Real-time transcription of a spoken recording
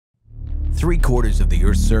3/4 of the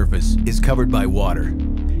Earth's surface is covered by water.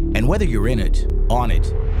 And whether you're in it, on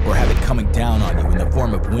it, or have it coming down on you in the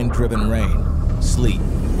form of wind-driven rain, sleet,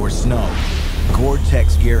 or snow, GORE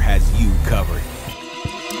TEX gear has you covered.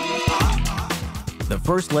 The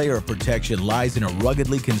first layer of protection lies in a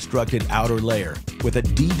ruggedly constructed outer layer with a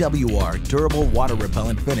DWR durable water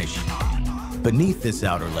repellent finish. Beneath this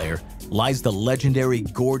outer layer lies the legendary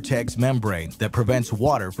GORE TEX membrane that prevents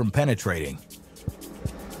water from penetrating.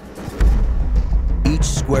 Each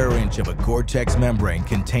square inch of a GORE TEX membrane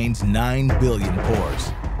contains 9 billion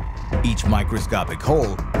pores. Each microscopic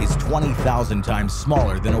hole is 20,000 times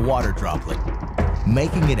smaller than a water droplet,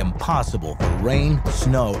 making it impossible for rain,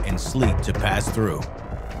 snow, and sleet to pass through.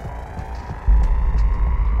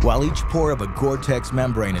 While each pore of a GORE TEX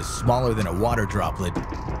membrane is smaller than a water droplet,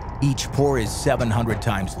 each pore is 700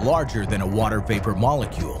 times larger than a water vapor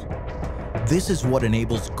molecule. This is what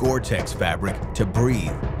enables GORE TEX fabric to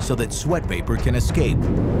breathe so that sweat vapor can escape,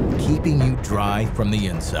 keeping you dry from the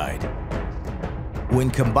inside. When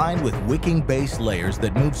combined with wicking base layers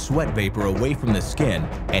that move sweat vapor away from the skin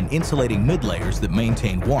and insulating mid-layers that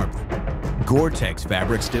maintain warmth, GORE TEX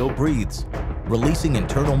fabric still breathes, releasing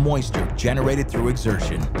internal moisture generated through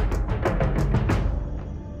exertion.